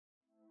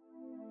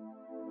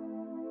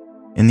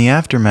In the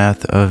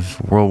aftermath of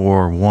World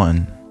War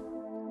I,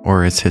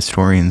 or as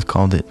historians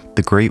called it,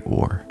 the Great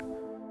War,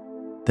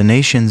 the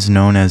nations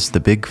known as the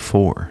Big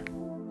Four,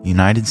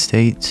 United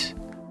States,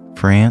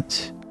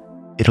 France,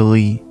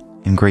 Italy,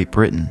 and Great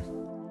Britain,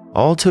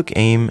 all took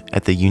aim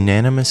at the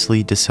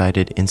unanimously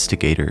decided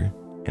instigator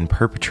and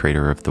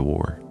perpetrator of the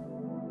war,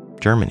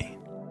 Germany,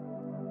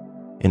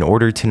 in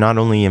order to not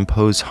only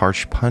impose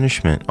harsh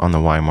punishment on the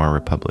Weimar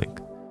Republic,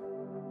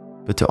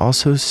 but to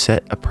also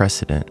set a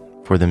precedent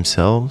for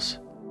themselves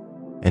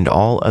and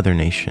all other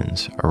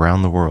nations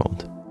around the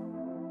world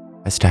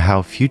as to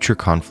how future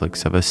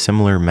conflicts of a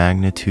similar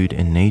magnitude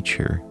and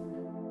nature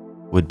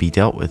would be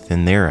dealt with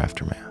in their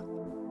aftermath.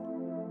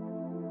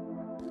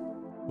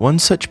 One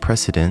such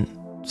precedent,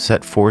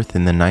 set forth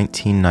in the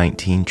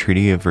 1919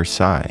 Treaty of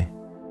Versailles,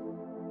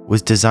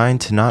 was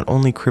designed to not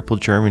only cripple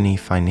Germany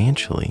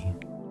financially,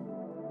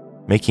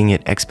 making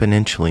it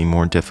exponentially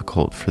more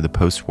difficult for the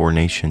post-war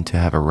nation to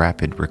have a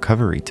rapid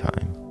recovery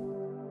time,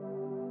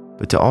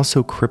 but to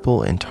also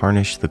cripple and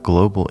tarnish the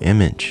global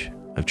image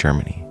of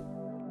Germany,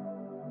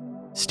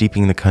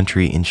 steeping the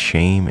country in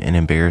shame and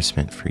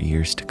embarrassment for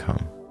years to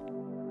come.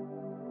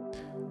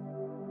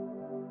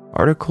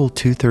 Article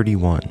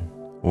 231,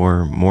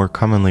 or more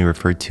commonly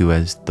referred to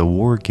as the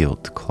War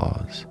Guilt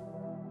Clause,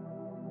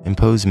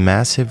 imposed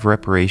massive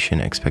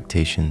reparation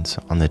expectations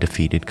on the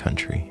defeated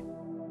country.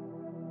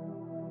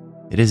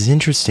 It is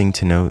interesting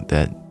to note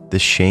that the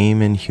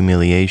shame and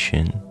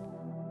humiliation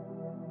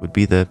would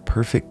be the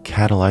perfect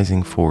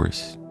catalyzing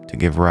force to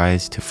give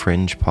rise to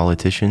fringe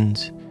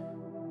politicians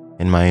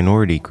and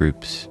minority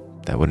groups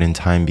that would in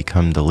time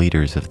become the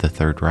leaders of the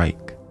Third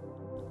Reich.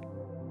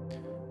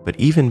 But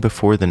even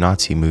before the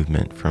Nazi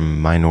movement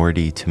from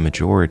minority to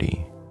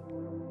majority,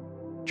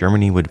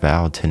 Germany would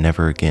vow to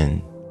never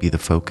again be the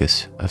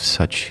focus of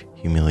such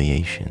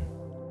humiliation.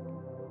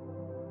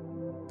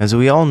 As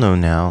we all know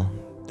now,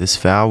 this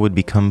vow would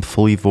become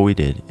fully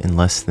voided in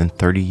less than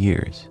 30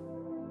 years,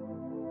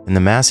 and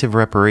the massive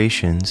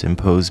reparations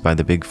imposed by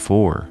the Big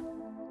Four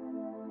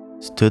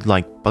stood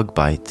like bug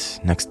bites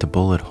next to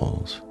bullet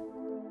holes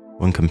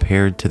when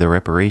compared to the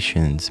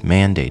reparations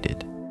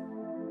mandated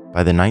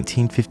by the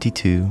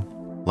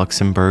 1952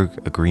 Luxembourg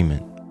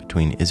Agreement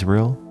between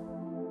Israel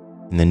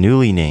and the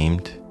newly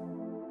named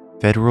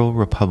Federal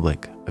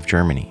Republic of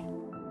Germany.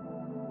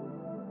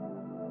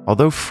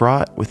 Although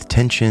fraught with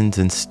tensions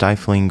and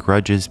stifling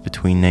grudges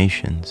between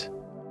nations,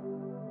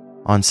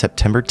 on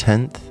September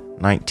 10th,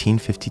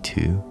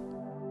 1952,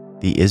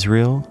 the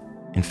Israel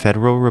and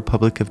Federal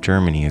Republic of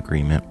Germany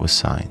Agreement was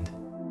signed,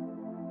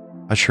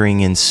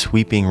 ushering in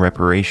sweeping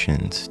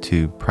reparations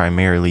to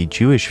primarily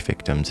Jewish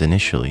victims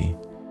initially,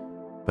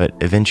 but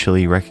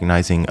eventually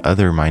recognizing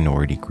other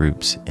minority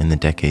groups in the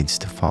decades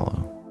to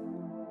follow.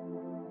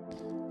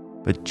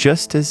 But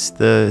just as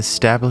the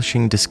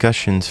establishing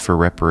discussions for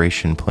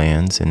reparation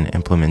plans and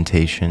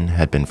implementation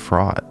had been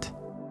fraught,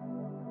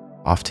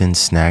 often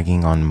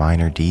snagging on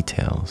minor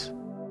details,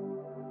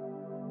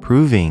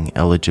 proving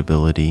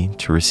eligibility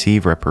to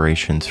receive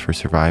reparations for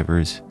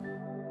survivors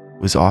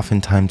was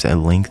oftentimes a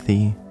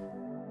lengthy,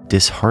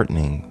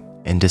 disheartening,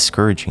 and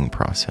discouraging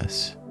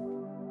process.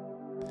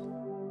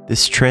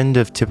 This trend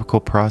of typical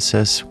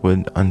process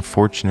would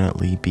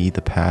unfortunately be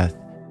the path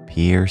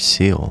Pierre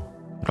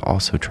would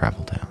also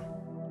travel down.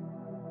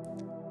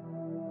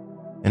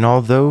 And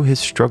although his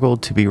struggle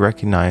to be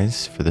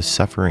recognized for the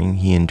suffering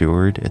he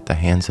endured at the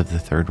hands of the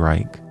Third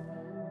Reich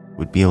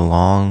would be a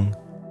long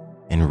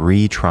and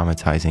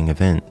re-traumatizing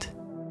event,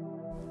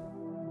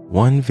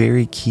 one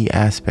very key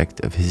aspect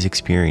of his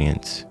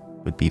experience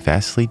would be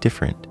vastly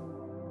different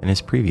than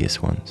his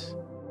previous ones.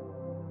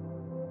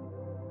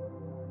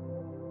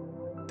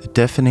 The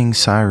deafening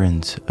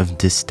sirens of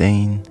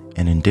disdain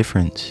and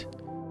indifference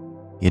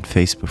he had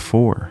faced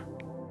before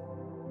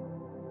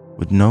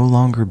would no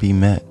longer be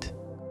met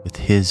with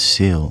his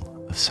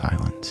seal of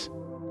silence.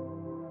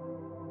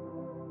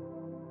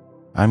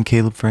 I'm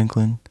Caleb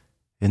Franklin,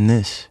 and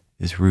this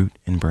is Root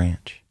and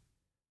Branch,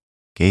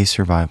 Gay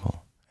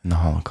Survival in the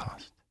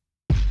Holocaust.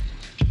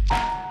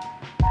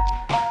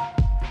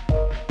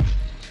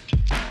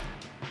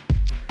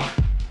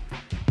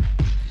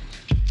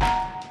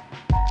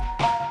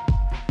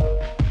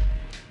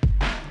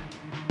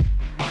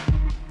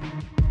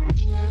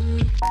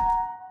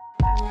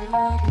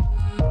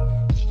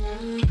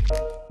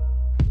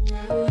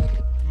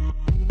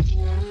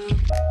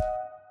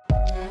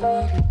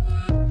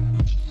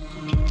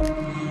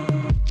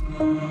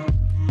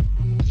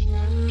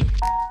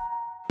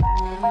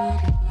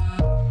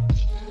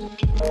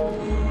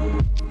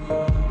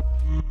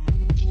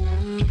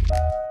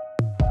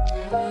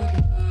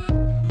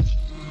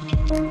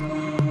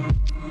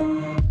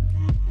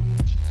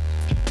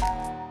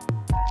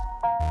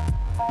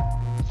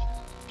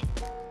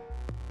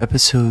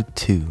 Episode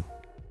 2,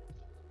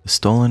 The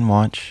Stolen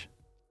Watch,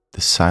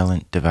 The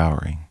Silent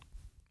Devouring,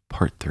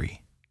 Part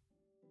 3.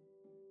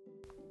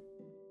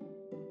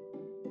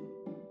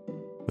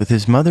 With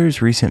his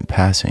mother's recent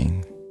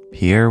passing,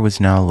 Pierre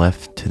was now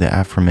left to the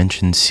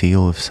aforementioned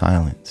seal of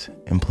silence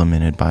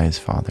implemented by his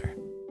father.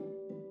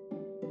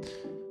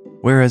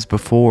 Whereas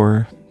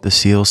before, the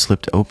seal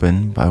slipped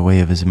open by way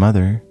of his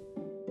mother,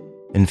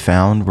 and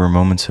found were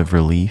moments of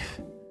relief,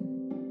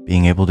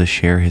 being able to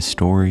share his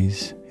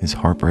stories, his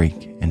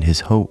heartbreak, and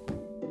his hope.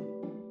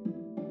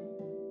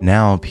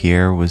 Now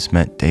Pierre was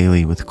met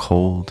daily with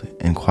cold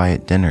and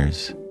quiet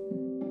dinners,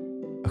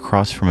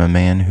 across from a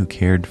man who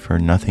cared for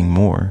nothing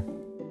more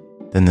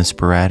than the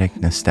sporadic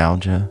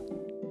nostalgia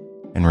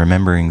and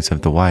rememberings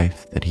of the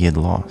wife that he had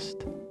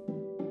lost.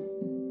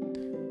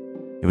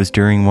 It was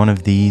during one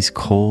of these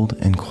cold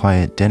and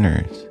quiet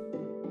dinners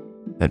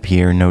that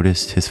Pierre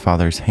noticed his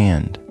father's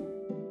hand,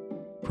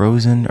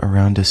 frozen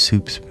around a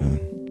soup spoon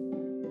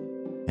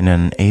and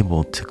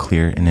unable to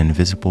clear an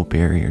invisible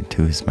barrier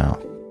to his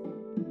mouth.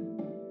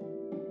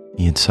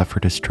 He had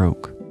suffered a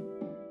stroke.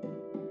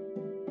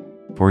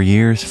 For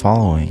years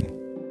following,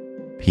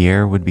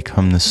 Pierre would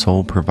become the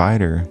sole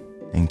provider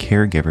and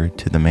caregiver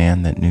to the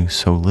man that knew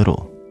so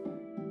little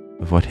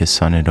of what his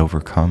son had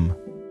overcome,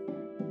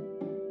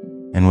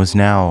 and was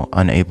now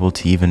unable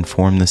to even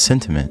form the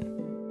sentiment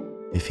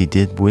if he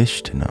did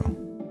wish to know.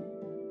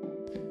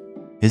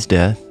 His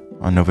death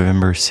on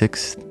November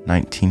 6,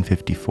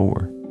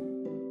 1954,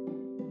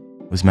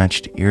 was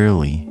matched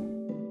eerily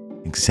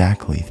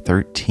exactly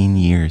 13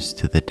 years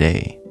to the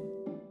day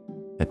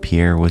that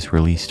Pierre was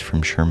released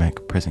from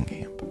Schermek prison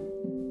camp.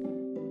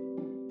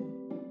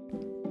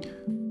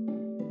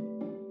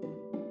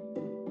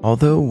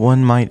 Although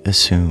one might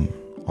assume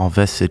all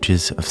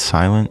vestiges of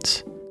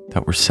silence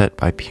that were set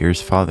by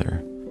Pierre's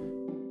father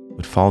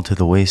would fall to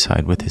the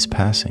wayside with his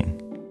passing,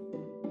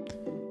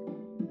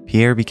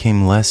 Pierre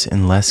became less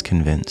and less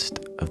convinced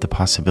of the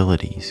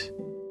possibilities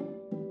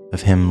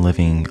of him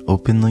living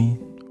openly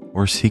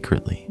or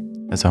secretly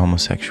as a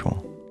homosexual.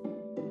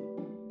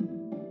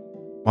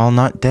 While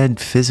not dead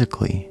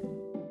physically,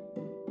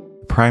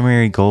 the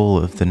primary goal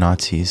of the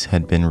Nazis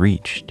had been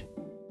reached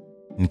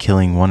in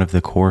killing one of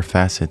the core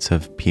facets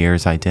of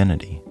Pierre's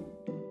identity,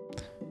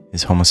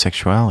 his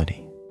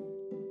homosexuality.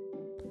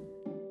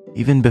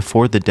 Even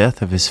before the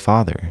death of his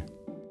father,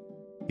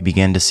 he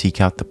began to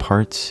seek out the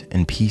parts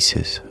and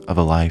pieces of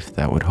a life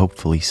that would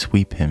hopefully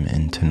sweep him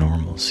into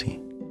normalcy.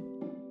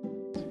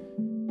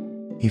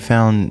 He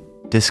found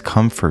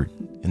discomfort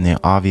in the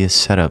obvious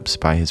setups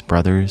by his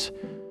brothers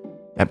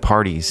at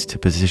parties to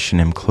position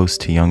him close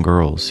to young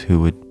girls who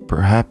would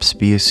perhaps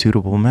be a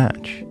suitable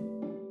match.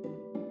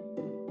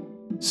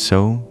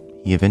 So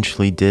he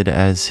eventually did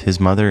as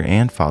his mother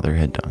and father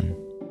had done.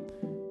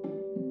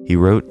 He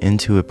wrote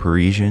into a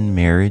Parisian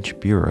marriage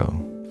bureau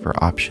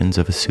for options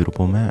of a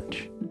suitable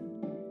match,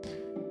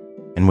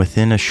 and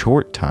within a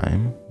short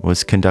time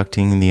was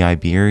conducting the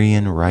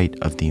Iberian Rite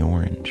of the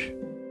Orange,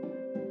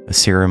 a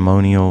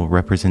ceremonial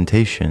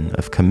representation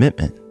of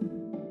commitment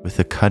with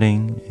the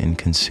cutting and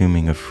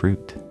consuming of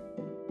fruit.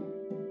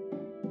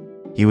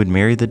 He would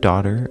marry the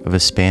daughter of a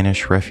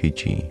Spanish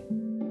refugee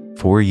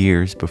 4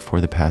 years before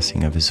the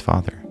passing of his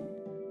father.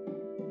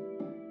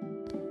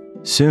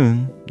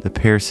 Soon, the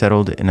pair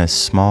settled in a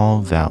small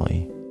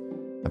valley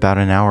about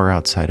an hour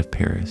outside of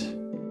Paris,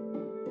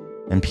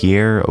 and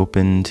Pierre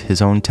opened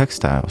his own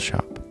textile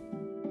shop,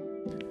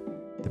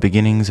 the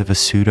beginnings of a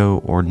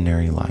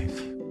pseudo-ordinary life.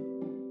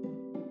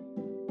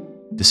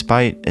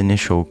 Despite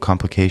initial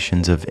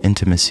complications of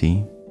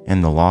intimacy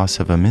and the loss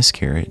of a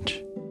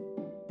miscarriage,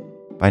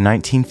 by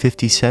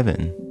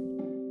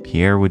 1957,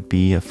 Pierre would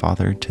be a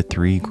father to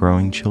 3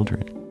 growing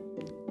children,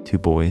 2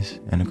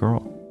 boys and a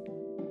girl.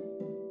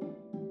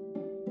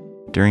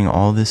 During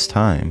all this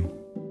time,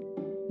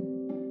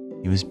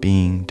 he was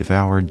being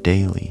devoured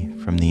daily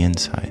from the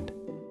inside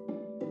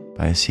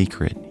by a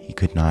secret he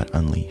could not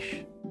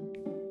unleash.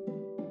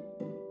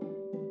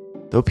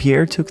 Though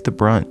Pierre took the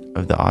brunt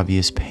of the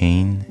obvious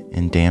pain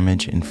and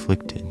damage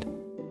inflicted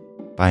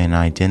by an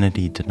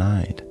identity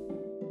denied,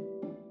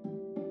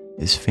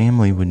 his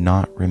family would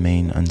not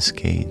remain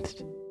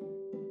unscathed.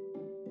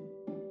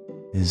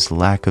 His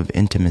lack of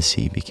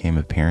intimacy became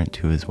apparent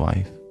to his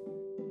wife,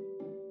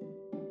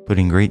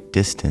 putting great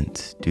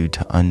distance due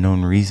to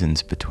unknown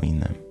reasons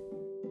between them.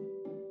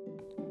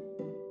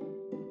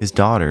 His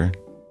daughter,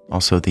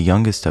 also the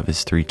youngest of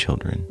his 3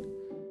 children,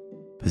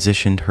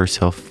 positioned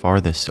herself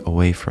farthest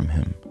away from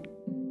him,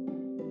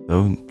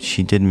 though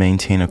she did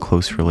maintain a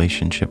close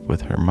relationship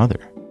with her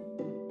mother.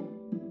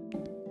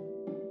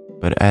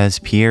 But as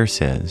Pierre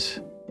says,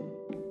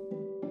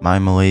 my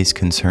malaise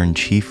concerned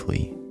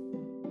chiefly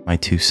my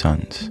 2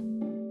 sons.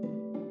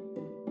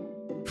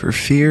 For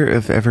fear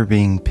of ever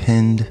being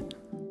pinned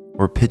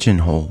or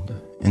pigeonholed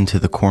into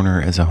the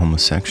corner as a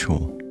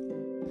homosexual,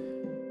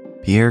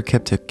 Pierre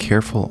kept a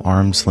careful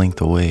arm's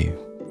length away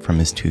from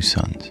his 2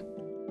 sons.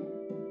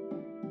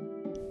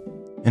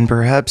 And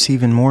perhaps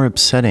even more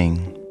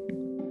upsetting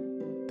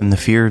than the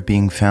fear of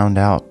being found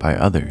out by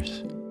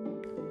others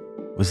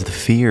was the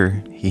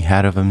fear he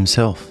had of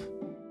himself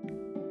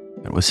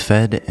that was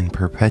fed and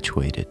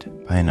perpetuated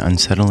by an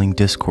unsettling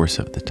discourse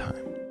of the time.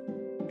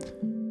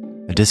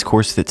 A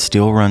discourse that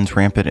still runs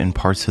rampant in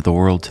parts of the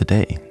world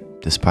today,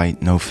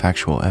 despite no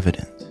factual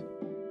evidence.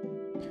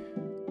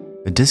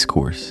 A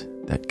discourse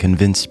that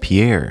convinced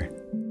Pierre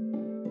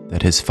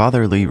that his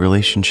fatherly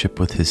relationship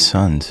with his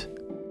sons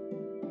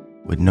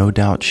would no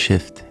doubt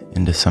shift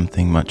into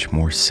something much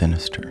more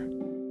sinister.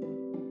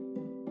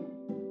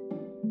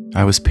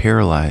 I was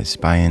paralyzed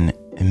by an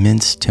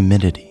immense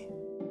timidity.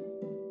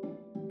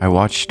 I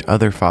watched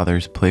other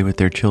fathers play with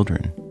their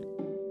children,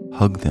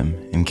 hug them,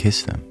 and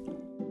kiss them.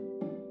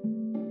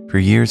 For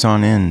years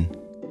on end,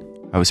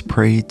 I was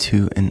prey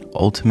to an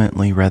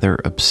ultimately rather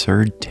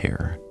absurd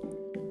terror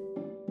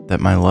that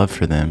my love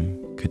for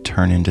them could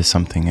turn into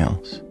something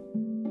else.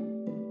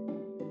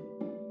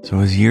 So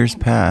as years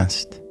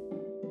passed,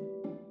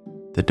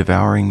 the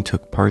devouring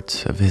took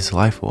parts of his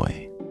life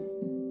away.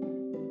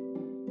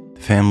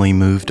 The family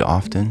moved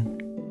often.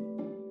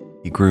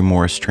 He grew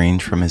more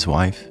estranged from his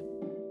wife,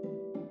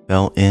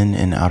 fell in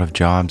and out of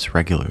jobs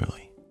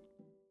regularly.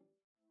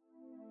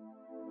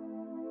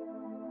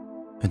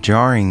 A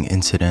jarring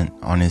incident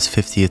on his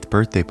 50th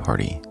birthday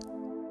party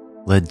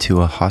led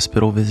to a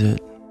hospital visit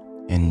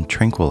and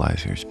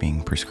tranquilizers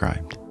being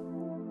prescribed,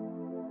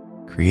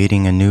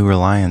 creating a new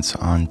reliance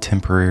on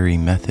temporary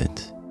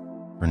methods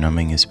for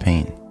numbing his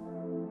pain.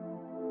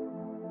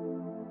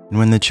 And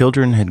when the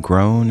children had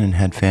grown and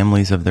had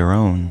families of their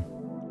own,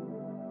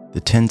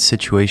 the tense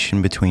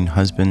situation between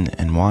husband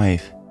and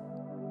wife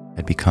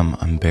had become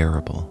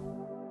unbearable.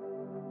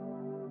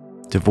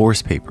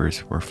 Divorce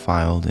papers were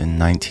filed in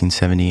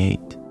 1978,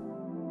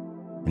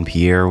 and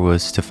Pierre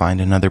was to find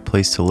another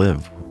place to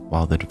live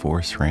while the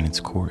divorce ran its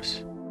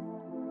course.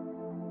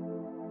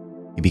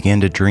 He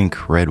began to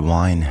drink red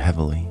wine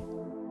heavily,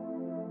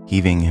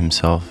 heaving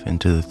himself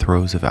into the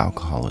throes of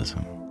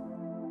alcoholism.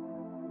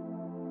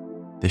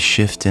 The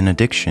shift in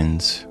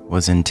addictions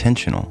was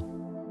intentional.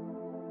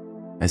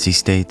 As he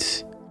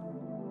states,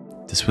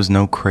 this was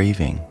no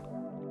craving.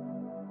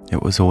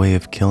 It was a way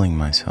of killing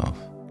myself,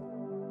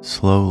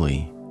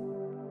 slowly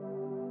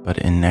but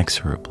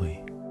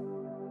inexorably.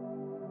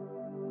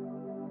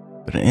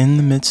 But in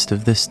the midst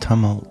of this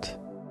tumult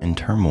and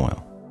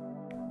turmoil,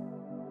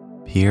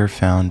 Pierre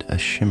found a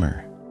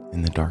shimmer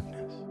in the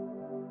darkness.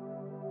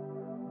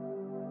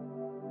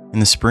 In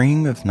the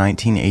spring of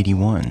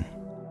 1981,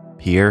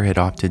 Pierre had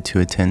opted to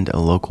attend a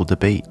local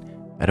debate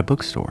at a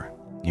bookstore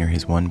near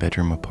his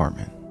one-bedroom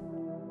apartment.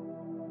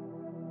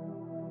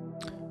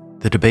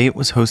 The debate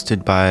was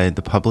hosted by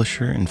the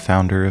publisher and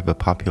founder of a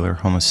popular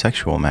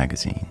homosexual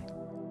magazine,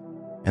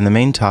 and the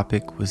main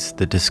topic was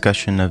the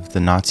discussion of the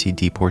Nazi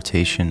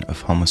deportation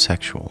of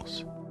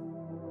homosexuals.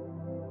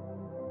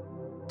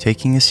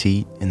 Taking a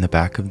seat in the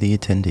back of the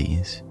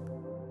attendees,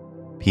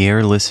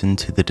 Pierre listened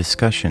to the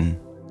discussion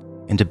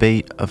and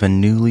debate of a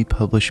newly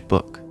published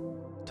book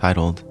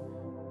titled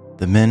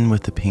The Men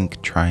with the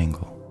Pink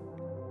Triangle,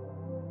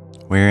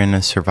 wherein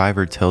a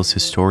survivor tells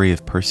his story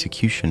of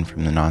persecution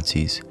from the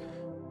Nazis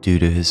due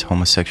to his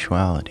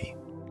homosexuality.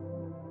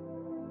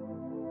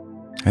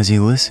 As he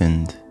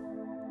listened,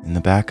 in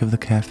the back of the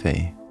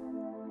cafe,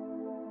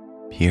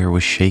 Pierre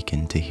was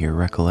shaken to hear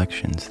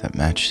recollections that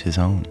matched his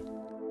own.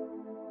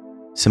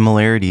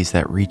 Similarities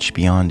that reached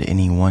beyond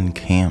any one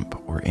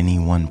camp or any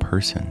one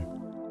person.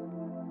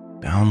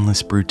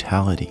 Boundless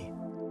brutality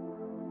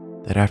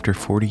that after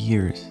 40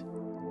 years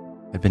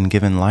had been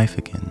given life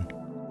again,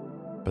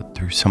 but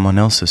through someone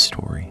else's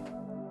story.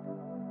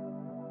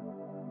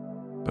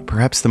 But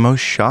perhaps the most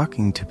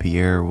shocking to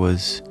Pierre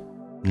was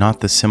not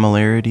the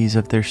similarities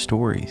of their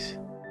stories,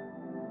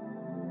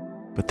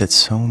 but that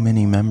so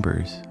many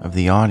members of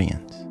the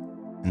audience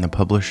and the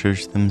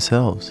publishers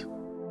themselves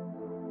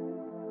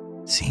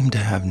seemed to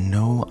have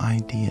no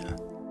idea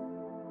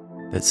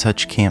that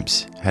such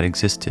camps had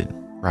existed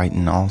right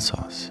in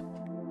Alsace.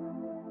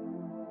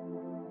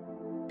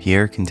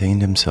 Pierre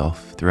contained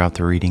himself throughout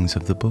the readings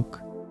of the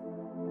book,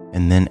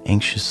 and then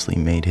anxiously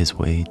made his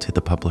way to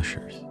the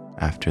publishers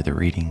after the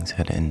readings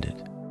had ended.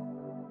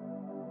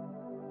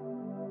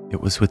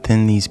 It was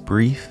within these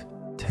brief,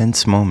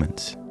 tense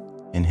moments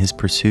in his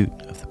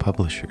pursuit of the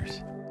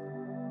publishers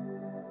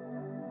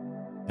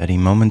that he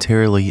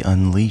momentarily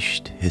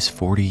unleashed his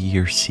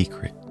 40-year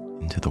secret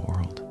into the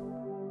world.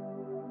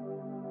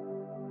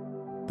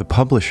 The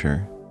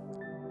publisher,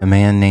 a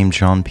man named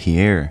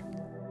Jean-Pierre,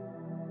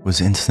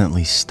 was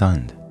instantly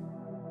stunned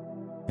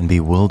and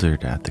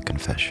bewildered at the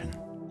confession.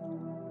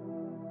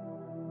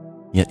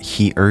 Yet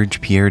he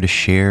urged Pierre to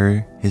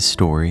share his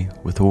story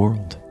with the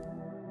world.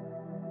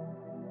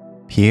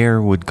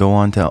 Pierre would go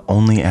on to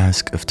only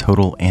ask of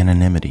total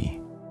anonymity,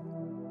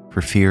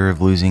 for fear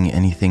of losing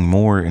anything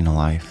more in a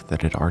life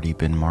that had already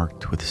been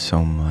marked with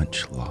so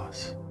much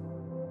loss.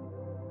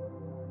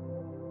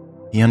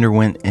 He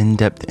underwent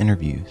in-depth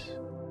interviews,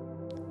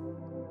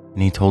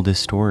 and he told his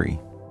story,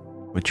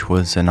 which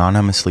was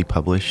anonymously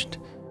published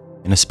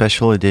in a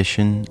special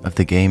edition of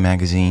the gay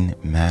magazine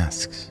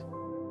Masks,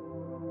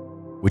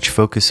 which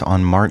focused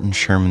on Martin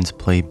Sherman's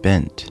play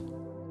Bent,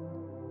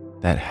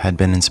 that had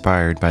been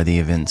inspired by the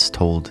events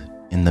told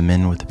in The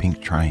Men with the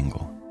Pink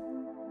Triangle.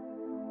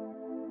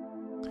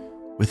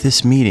 With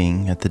this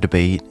meeting at the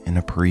debate in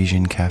a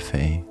Parisian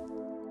cafe,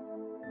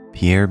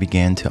 Pierre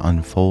began to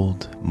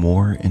unfold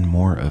more and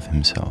more of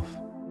himself.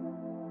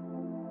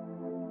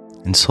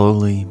 And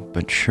slowly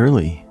but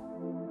surely,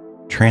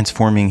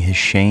 transforming his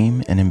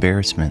shame and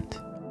embarrassment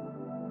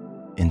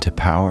into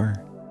power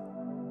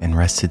and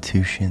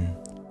restitution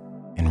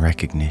and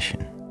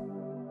recognition.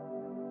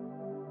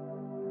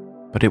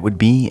 But it would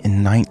be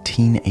in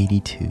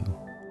 1982,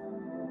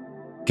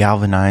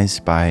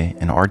 galvanized by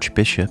an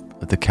archbishop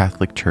of the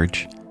Catholic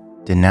Church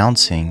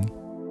denouncing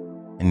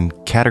and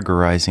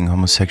categorizing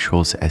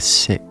homosexuals as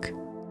sick,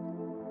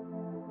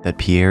 that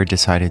Pierre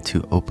decided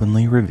to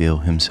openly reveal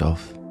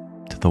himself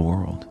to the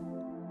world.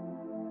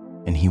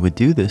 And he would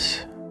do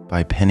this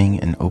by penning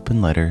an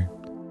open letter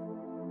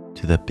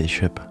to the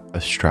Bishop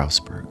of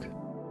Strasbourg.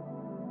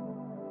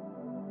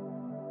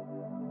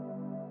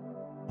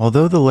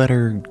 Although the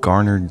letter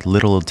garnered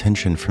little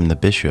attention from the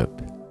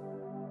bishop,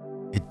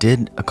 it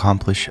did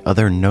accomplish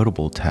other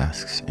notable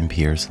tasks in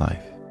Pierre's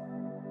life.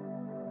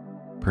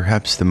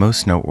 Perhaps the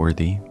most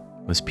noteworthy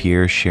was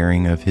Pierre's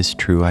sharing of his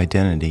true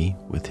identity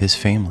with his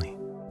family.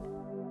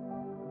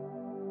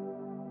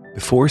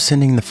 Before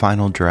sending the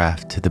final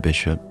draft to the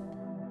bishop,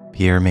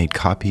 Pierre made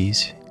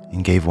copies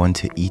and gave one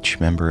to each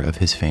member of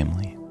his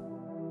family.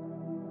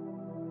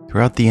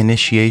 Throughout the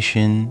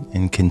initiation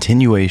and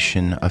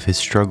continuation of his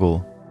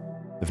struggle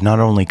of not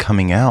only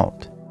coming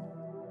out,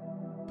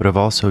 but of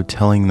also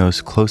telling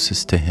those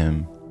closest to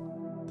him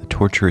the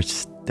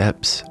torturous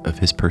depths of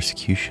his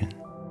persecution,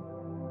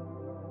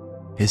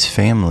 his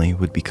family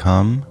would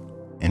become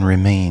and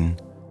remain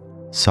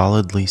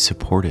solidly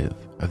supportive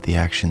of the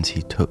actions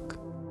he took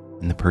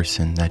and the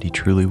person that he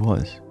truly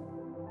was.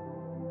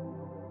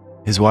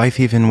 His wife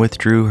even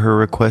withdrew her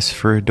request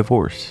for a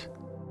divorce,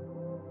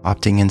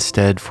 opting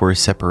instead for a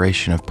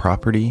separation of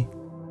property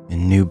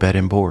and new bed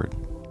and board.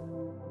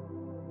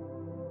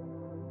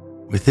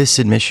 With this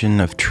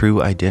admission of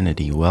true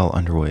identity well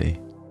underway,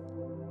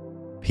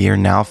 Pierre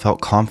now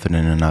felt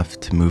confident enough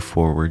to move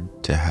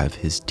forward to have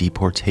his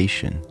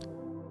deportation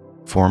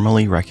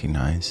formally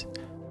recognized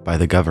by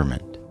the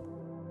government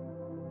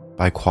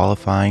by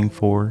qualifying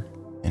for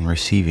and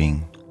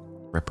receiving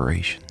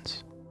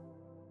reparations.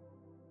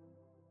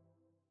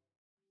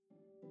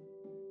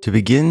 To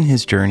begin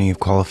his journey of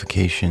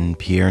qualification,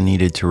 Pierre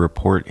needed to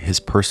report his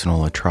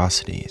personal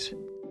atrocities,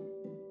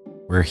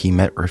 where he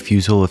met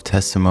refusal of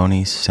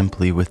testimonies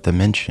simply with the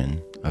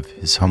mention of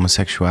his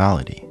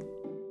homosexuality.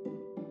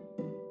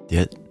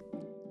 Yet,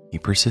 he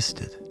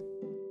persisted.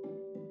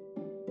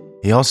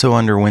 He also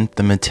underwent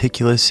the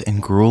meticulous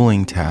and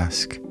grueling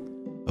task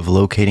of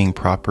locating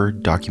proper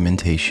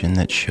documentation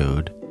that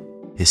showed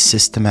his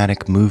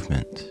systematic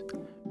movement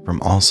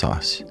from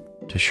Alsace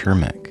to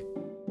Schirmeck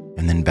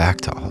and then back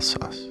to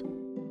Alsace.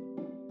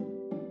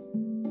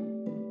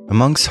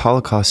 Amongst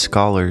Holocaust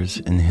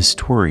scholars and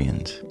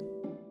historians,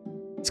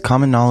 it's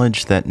common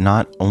knowledge that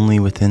not only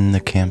within the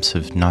camps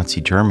of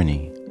Nazi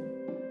Germany,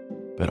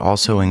 but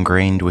also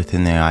ingrained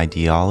within the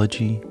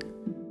ideology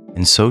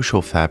and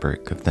social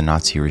fabric of the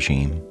Nazi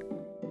regime,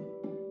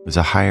 was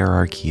a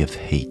hierarchy of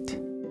hate.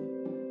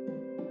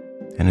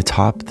 And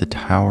atop the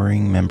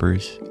towering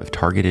members of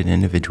targeted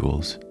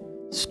individuals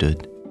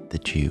stood the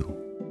Jew.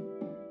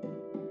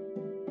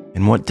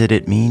 And what did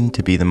it mean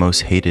to be the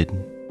most hated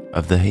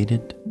of the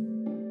hated?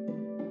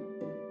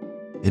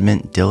 It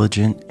meant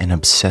diligent and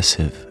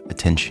obsessive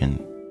attention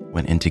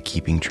went into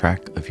keeping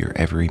track of your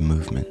every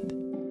movement.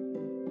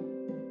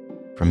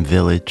 From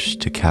village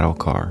to cattle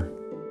car,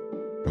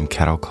 from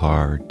cattle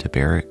car to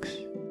barracks,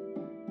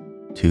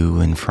 to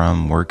and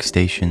from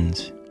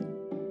workstations,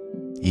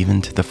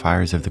 even to the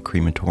fires of the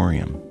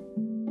crematorium.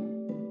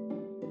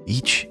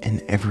 Each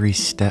and every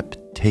step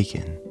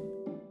taken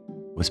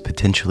was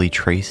potentially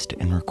traced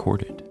and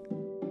recorded.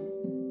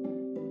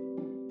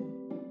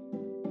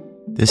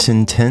 This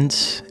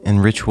intense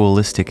and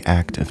ritualistic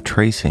act of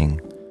tracing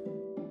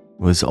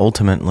was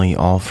ultimately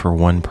all for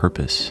one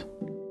purpose: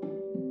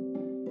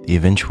 the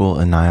eventual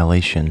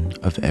annihilation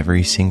of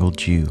every single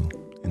Jew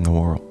in the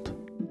world.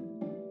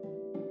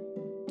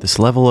 This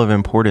level of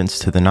importance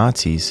to the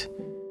Nazis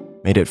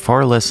made it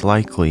far less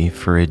likely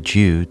for a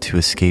Jew to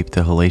escape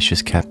the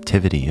hellacious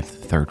captivity of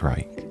the Third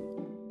Reich.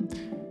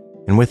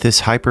 And with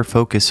this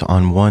hyper-focus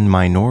on one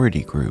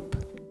minority group,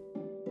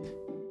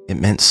 it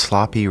meant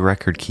sloppy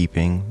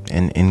record-keeping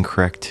and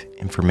incorrect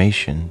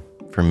information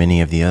for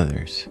many of the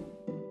others.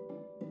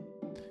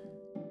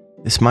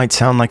 This might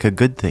sound like a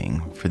good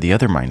thing for the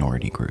other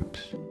minority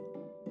groups,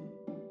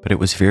 but it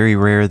was very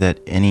rare that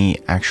any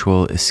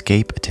actual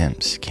escape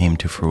attempts came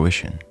to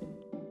fruition.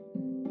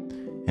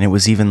 And it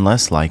was even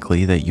less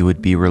likely that you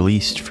would be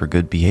released for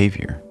good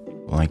behavior,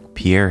 like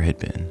Pierre had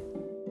been.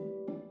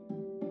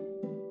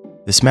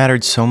 This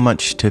mattered so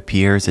much to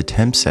Pierre's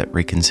attempts at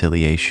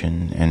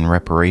reconciliation and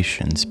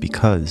reparations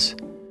because,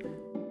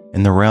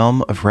 in the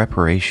realm of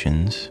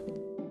reparations,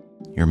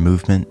 your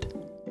movement,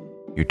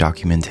 your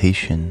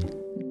documentation,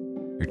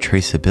 your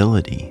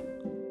traceability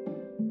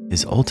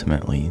is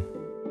ultimately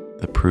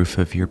the proof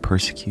of your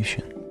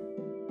persecution.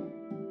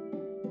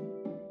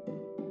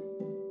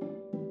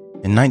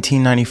 In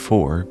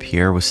 1994,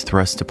 Pierre was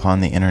thrust upon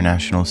the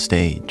international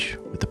stage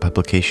with the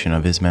publication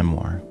of his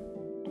memoir.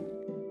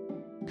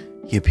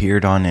 He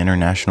appeared on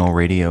international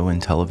radio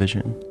and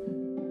television,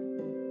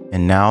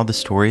 And now the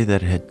story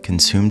that had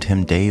consumed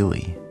him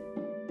daily,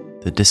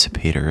 the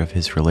dissipator of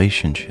his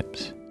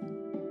relationships,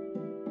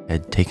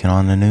 had taken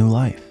on a new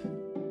life.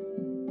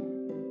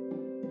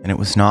 And it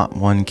was not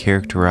one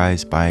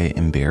characterized by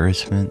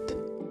embarrassment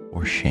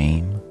or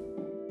shame,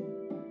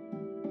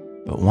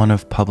 but one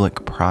of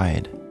public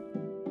pride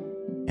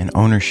and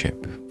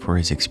ownership for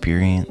his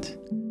experience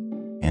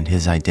and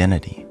his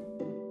identity.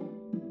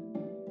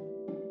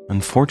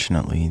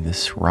 Unfortunately,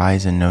 this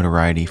rise in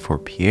notoriety for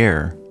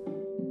Pierre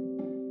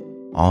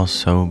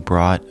also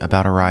brought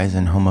about a rise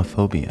in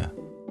homophobia,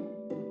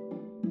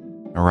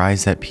 a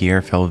rise that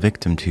Pierre fell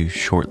victim to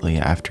shortly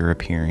after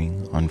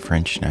appearing on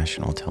French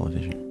national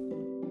television.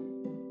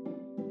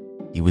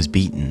 He was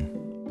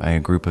beaten by a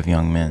group of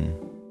young men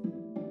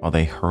while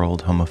they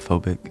hurled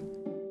homophobic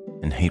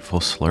and hateful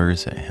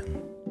slurs at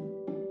him.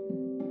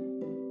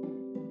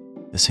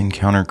 This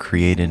encounter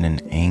created an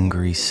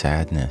angry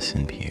sadness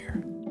in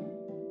Pierre.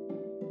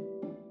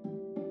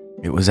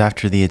 It was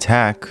after the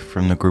attack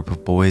from the group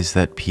of boys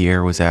that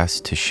Pierre was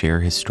asked to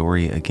share his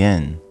story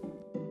again.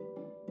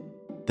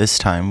 This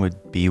time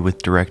would be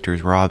with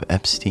directors Rob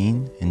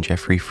Epstein and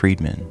Jeffrey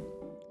Friedman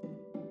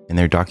in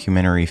their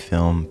documentary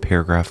film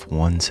Paragraph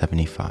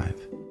 175.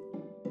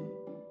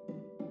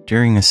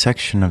 During a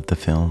section of the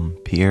film,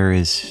 Pierre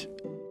is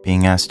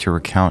being asked to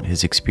recount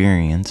his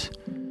experience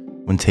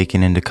when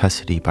taken into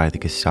custody by the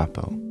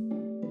Gestapo.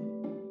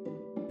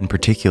 In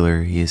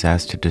particular, he is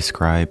asked to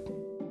describe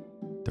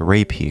the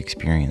rape he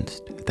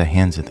experienced at the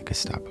hands of the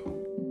Gestapo.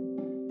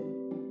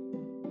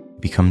 He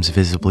becomes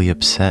visibly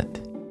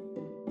upset,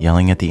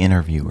 yelling at the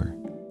interviewer,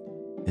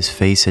 his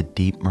face a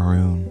deep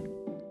maroon,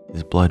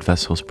 his blood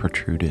vessels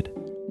protruded.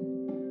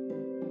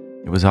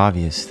 It was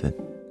obvious that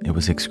it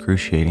was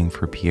excruciating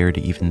for Pierre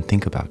to even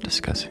think about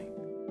discussing.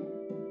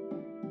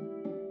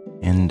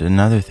 And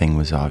another thing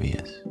was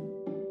obvious.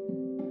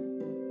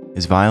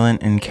 His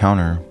violent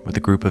encounter with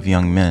a group of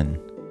young men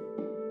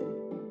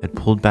had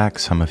pulled back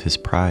some of his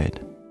pride,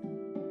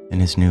 and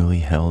his newly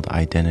held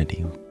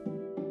identity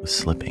was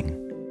slipping.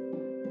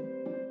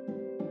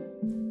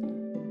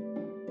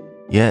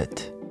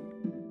 Yet,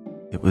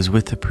 it was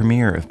with the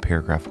premiere of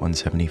Paragraph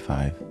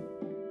 175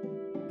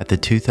 at the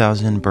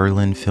 2000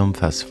 Berlin Film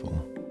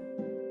Festival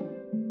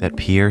that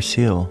Pierre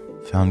Seal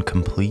found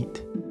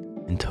complete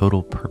and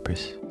total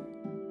purpose,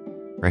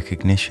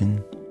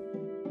 recognition,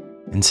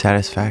 and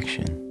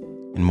satisfaction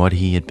in what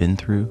he had been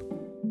through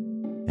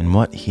and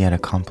what he had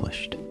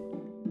accomplished.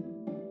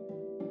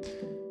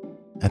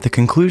 At the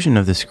conclusion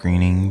of the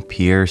screening,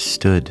 Pierre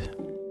stood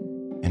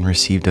and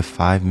received a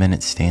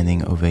 5-minute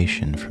standing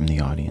ovation from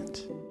the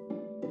audience.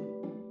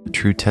 A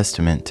true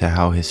testament to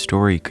how his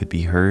story could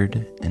be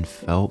heard and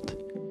felt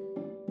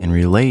and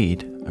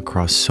relayed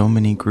across so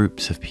many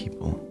groups of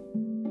people,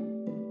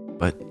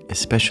 but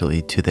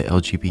especially to the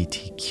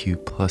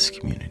LGBTQ+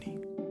 community.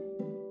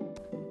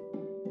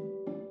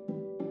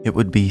 It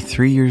would be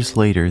 3 years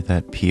later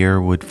that Pierre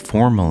would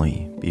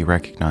formally be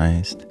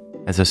recognized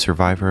as a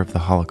survivor of the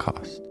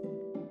Holocaust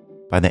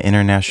by the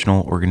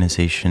International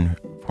Organization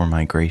for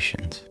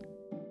Migrations.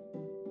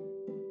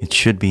 It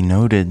should be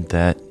noted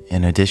that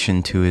in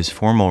addition to his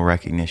formal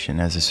recognition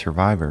as a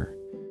survivor,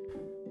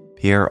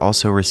 Pierre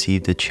also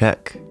received a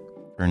check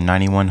for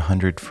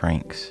 9,100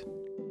 francs,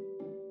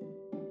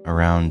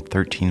 around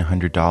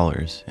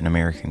 $1,300 in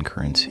American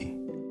currency,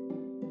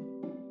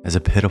 as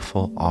a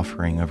pitiful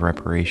offering of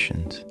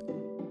reparations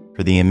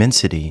for the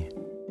immensity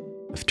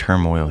of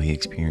turmoil he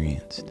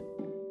experienced.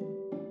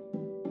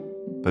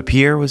 But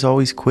Pierre was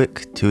always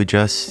quick to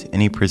adjust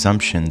any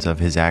presumptions of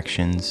his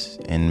actions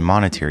and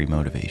monetary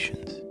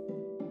motivations.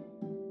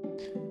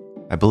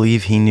 I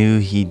believe he knew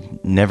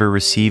he'd never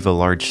receive a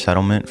large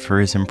settlement for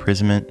his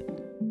imprisonment,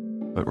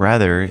 but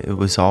rather it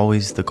was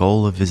always the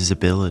goal of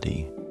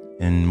visibility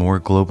and more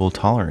global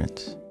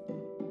tolerance,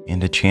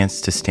 and a chance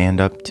to stand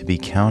up to be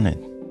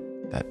counted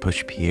that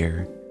pushed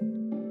Pierre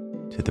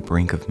to the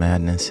brink of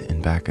madness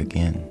and back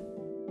again.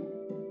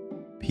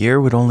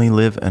 Pierre would only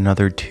live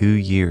another 2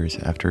 years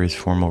after his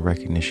formal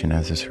recognition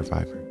as a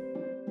survivor.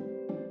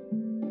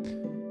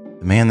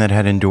 The man that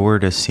had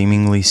endured a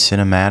seemingly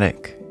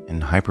cinematic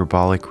and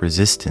hyperbolic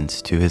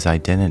resistance to his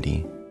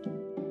identity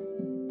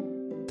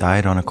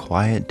died on a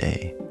quiet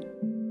day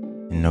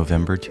in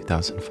November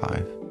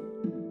 2005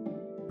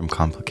 from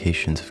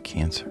complications of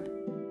cancer.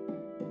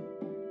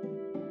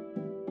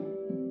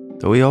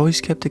 Though he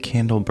always kept a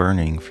candle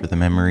burning for the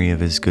memory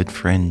of his good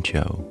friend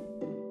Joe,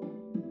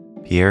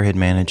 Pierre had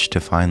managed to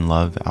find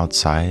love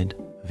outside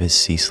of his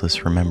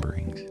ceaseless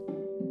rememberings.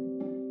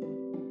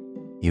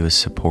 He was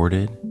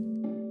supported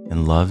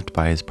and loved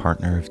by his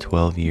partner of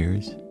 12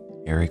 years,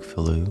 Eric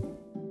Filou,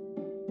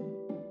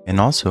 and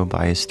also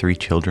by his 3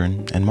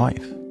 children and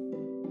wife,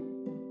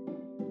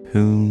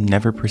 who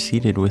never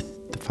proceeded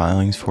with the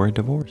filings for a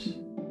divorce.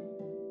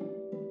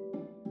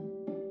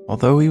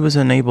 Although he was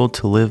unable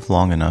to live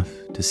long enough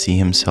to see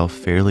himself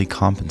fairly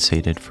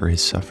compensated for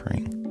his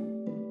suffering,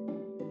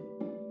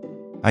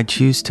 I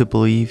choose to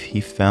believe he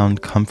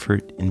found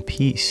comfort and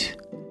peace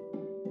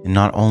in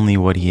not only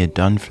what he had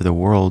done for the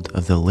world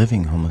of the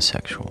living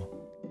homosexual,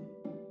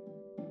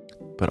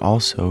 but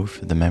also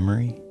for the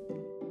memory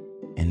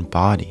and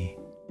body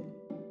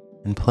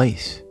and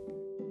place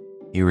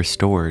he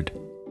restored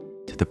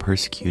to the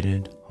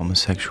persecuted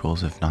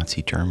homosexuals of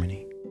Nazi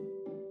Germany.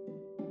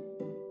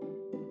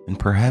 And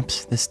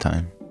perhaps this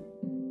time,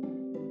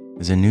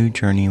 as a new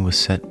journey was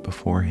set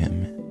before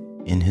him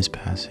in his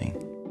passing,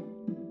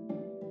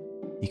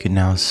 he could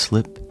now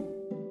slip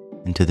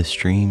into the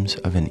streams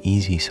of an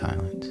easy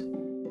silence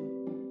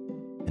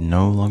and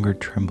no longer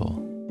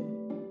tremble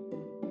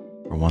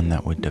for one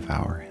that would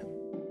devour him.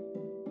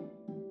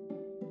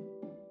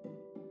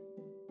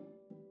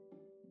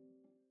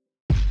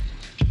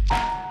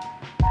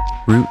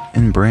 Root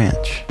and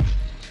Branch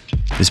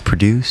is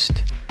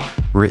produced,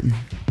 written,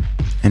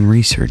 and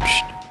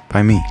researched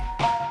by me,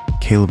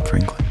 Caleb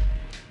Franklin.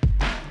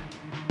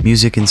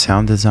 Music and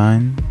sound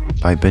design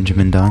by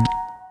Benjamin Dunn,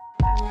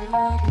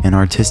 and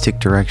artistic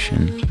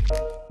direction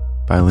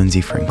by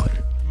Lindsay Franklin.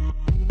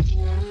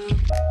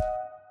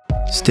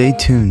 Stay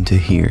tuned to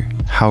hear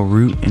how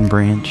Root and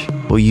Branch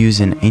will use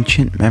an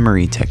ancient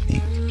memory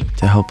technique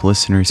to help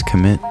listeners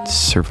commit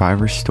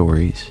survivor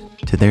stories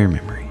to their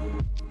memory.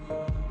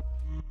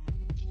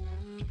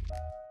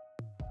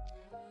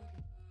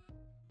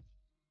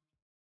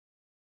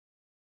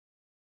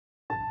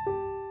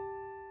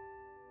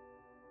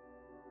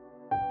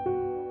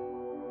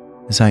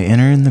 As I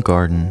enter in the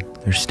garden,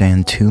 there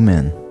stand two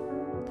men.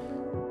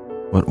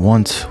 What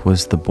once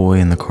was the boy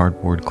in the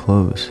cardboard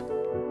clothes,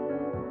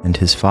 and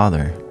his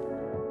father,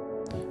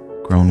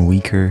 grown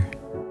weaker,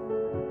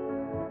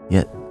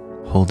 yet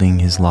holding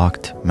his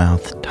locked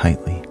mouth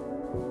tightly.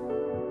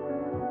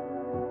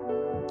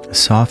 A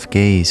soft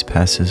gaze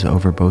passes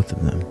over both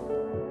of them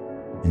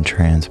and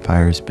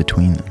transpires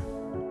between them.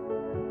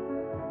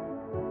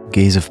 A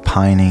gaze of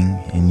pining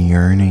and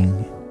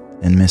yearning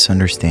and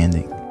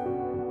misunderstanding.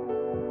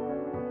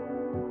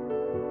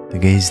 The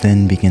gaze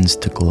then begins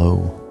to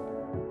glow,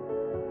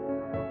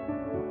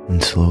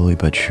 and slowly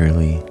but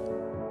surely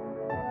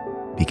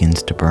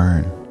begins to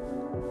burn.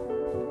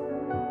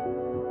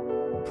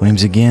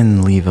 Flames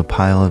again leave a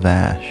pile of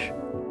ash,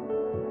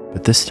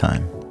 but this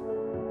time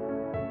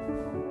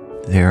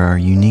there are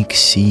unique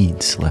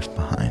seeds left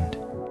behind,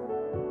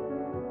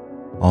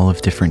 all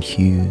of different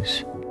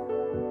hues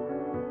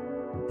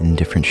and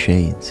different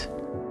shades.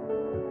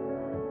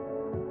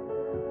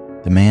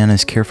 The man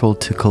is careful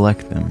to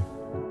collect them.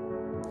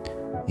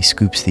 He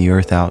scoops the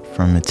earth out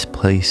from its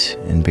place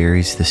and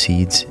buries the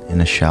seeds in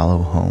a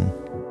shallow home.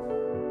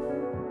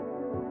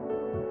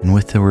 And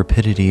with the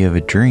rapidity of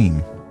a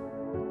dream,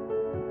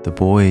 the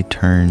boy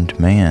turned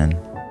man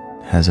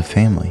has a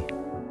family,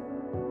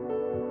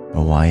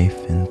 a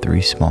wife and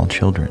 3 small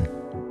children,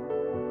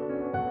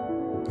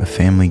 a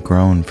family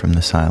grown from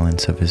the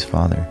silence of his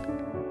father.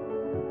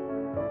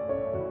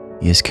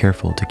 He is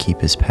careful to keep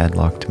his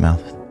padlocked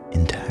mouth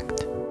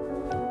intact.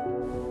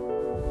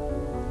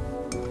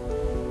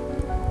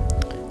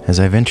 As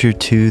I venture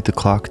to the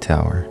clock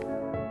tower,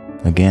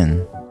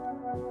 again,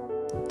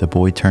 the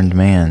boy turned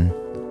man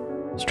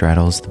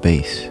straddles the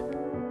base.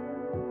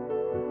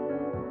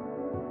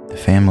 The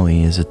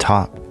family is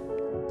atop,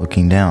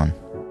 looking down.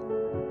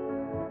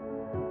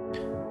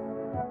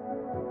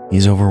 He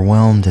is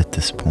overwhelmed at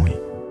this point.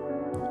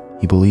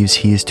 He believes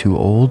he is too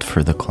old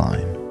for the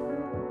climb.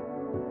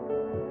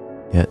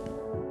 Yet,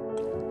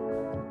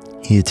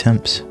 he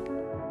attempts.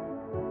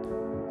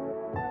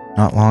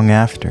 Not long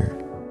after,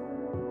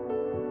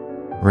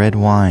 red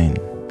wine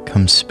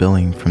comes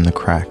spilling from the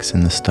cracks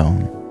in the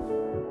stone.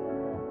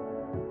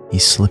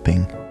 He's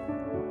slipping.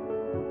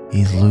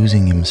 He's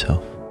losing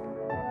himself.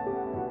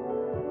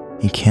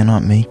 He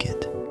cannot make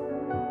it.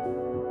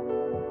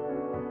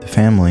 The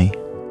family,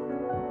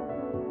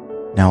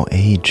 now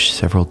aged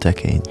several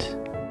decades,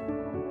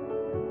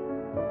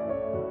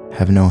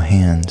 have no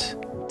hands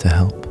to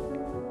help.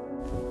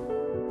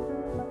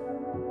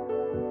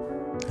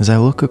 As I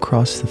look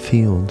across the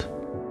field,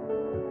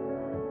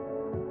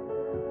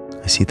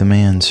 I see the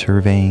man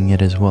surveying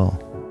it as well.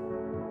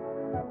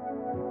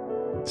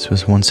 This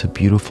was once a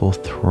beautiful,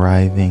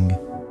 thriving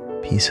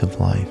piece of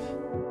life.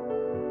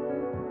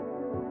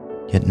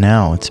 Yet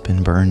now it's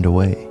been burned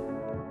away.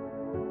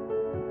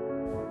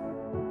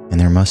 And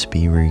there must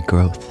be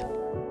regrowth.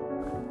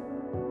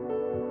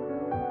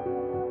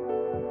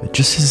 But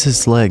just as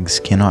his legs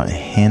cannot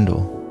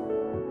handle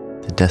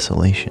the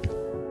desolation,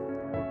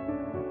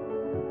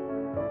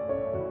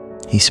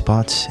 he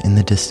spots in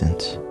the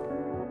distance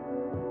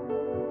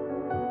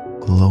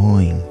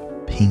glowing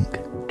pink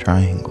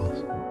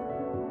triangles.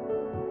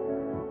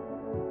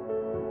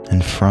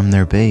 And from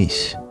their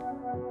base,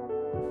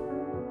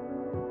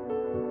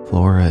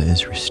 flora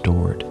is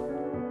restored.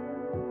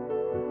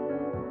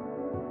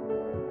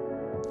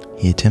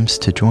 He attempts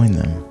to join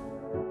them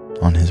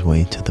on his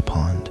way to the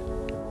pond.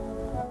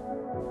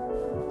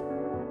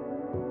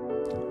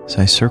 As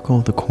I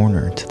circle the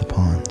corner to the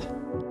pond,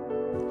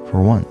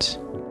 for once,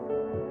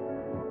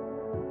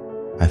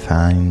 I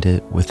find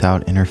it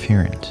without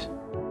interference.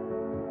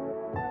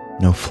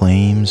 No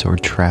flames or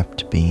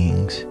trapped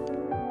beings.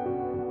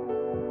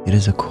 It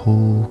is a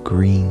cool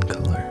green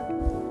color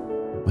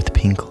with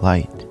pink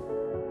light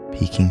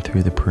peeking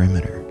through the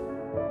perimeter.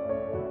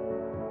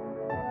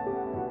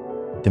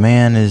 The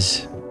man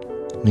is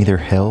neither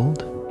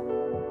held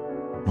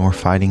nor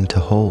fighting to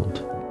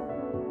hold.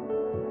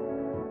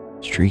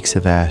 Streaks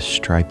of ash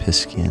stripe his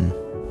skin.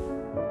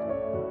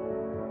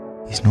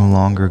 He's no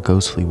longer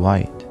ghostly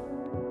white,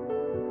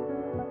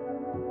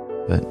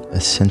 but a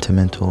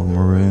sentimental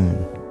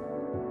maroon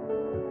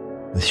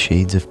with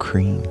shades of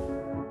cream.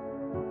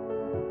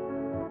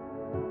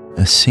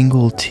 A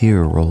single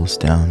tear rolls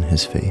down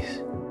his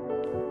face,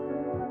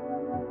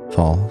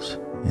 falls,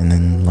 and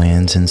then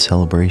lands in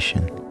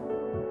celebration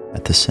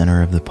at the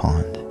center of the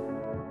pond.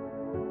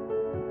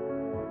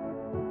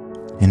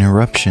 An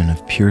eruption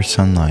of pure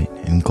sunlight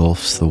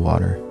engulfs the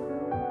water,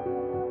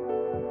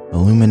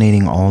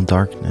 illuminating all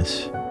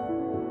darkness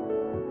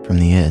from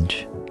the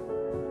edge.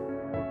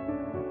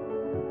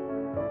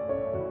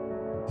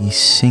 He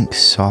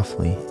sinks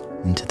softly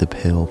into the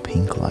pale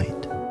pink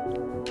light.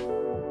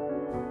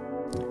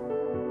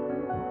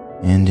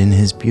 And in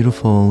his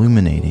beautiful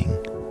illuminating,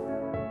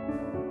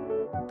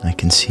 I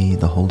can see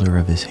the holder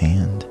of his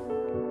hand,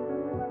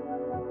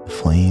 the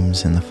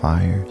flames and the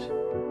fires,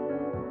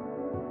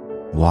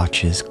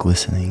 watches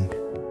glistening,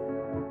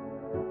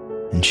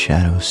 and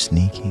shadows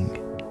sneaking.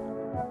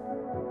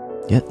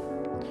 Yet,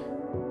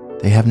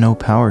 they have no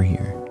power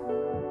here.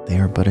 They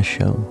are but a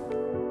show.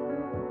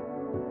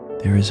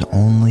 There is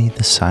only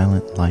the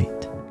silent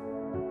light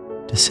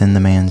to send the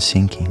man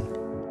sinking,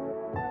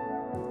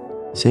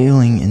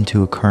 sailing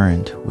into a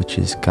current which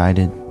is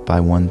guided by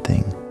one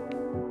thing: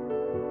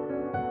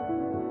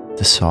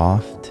 the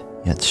soft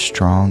yet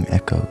strong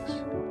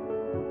echoes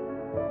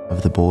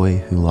of the boy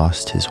who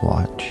lost his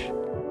watch,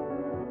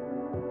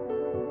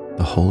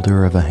 the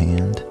holder of a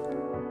hand,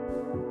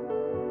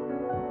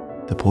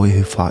 the boy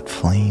who fought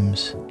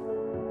flames,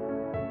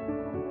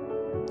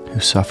 who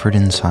suffered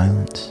in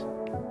silence,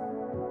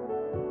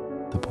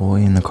 the boy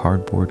in the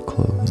cardboard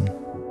clothing,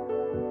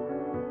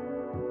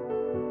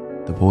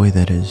 the boy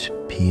that is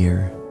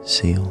Pierre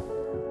Seal.